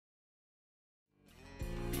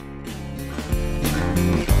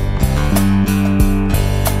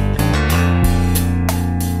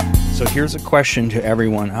here's a question to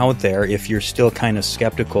everyone out there, if you're still kind of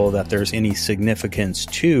skeptical that there's any significance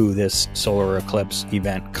to this solar eclipse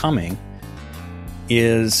event coming,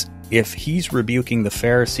 is if he's rebuking the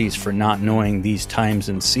Pharisees for not knowing these times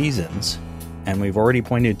and seasons, and we've already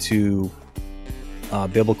pointed to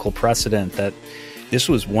biblical precedent that this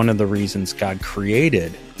was one of the reasons God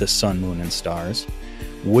created the sun, moon, and stars,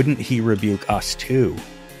 wouldn't he rebuke us too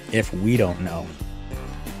if we don't know?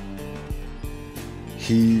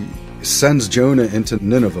 He sends Jonah into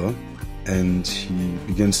Nineveh, and he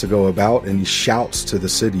begins to go about, and he shouts to the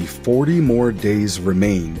city, 40 more days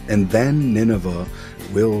remain, and then Nineveh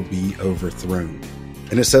will be overthrown.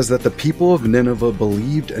 And it says that the people of Nineveh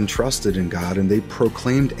believed and trusted in God, and they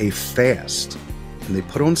proclaimed a fast, and they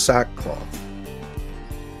put on sackcloth,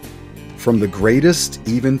 from the greatest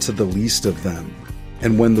even to the least of them.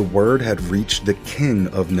 And when the word had reached the king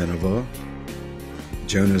of Nineveh,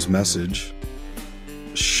 Jonah's message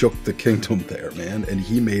shook the kingdom there, man, and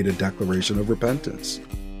he made a declaration of repentance.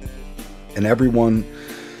 And everyone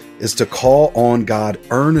is to call on God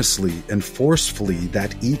earnestly and forcefully,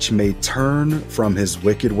 that each may turn from his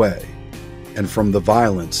wicked way and from the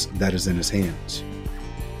violence that is in his hands.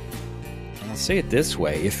 I'll say it this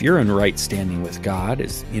way: if you're in right standing with God,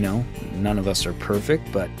 as you know, none of us are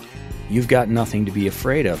perfect, but you've got nothing to be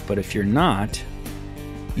afraid of. But if you're not,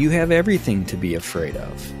 you have everything to be afraid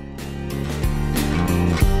of.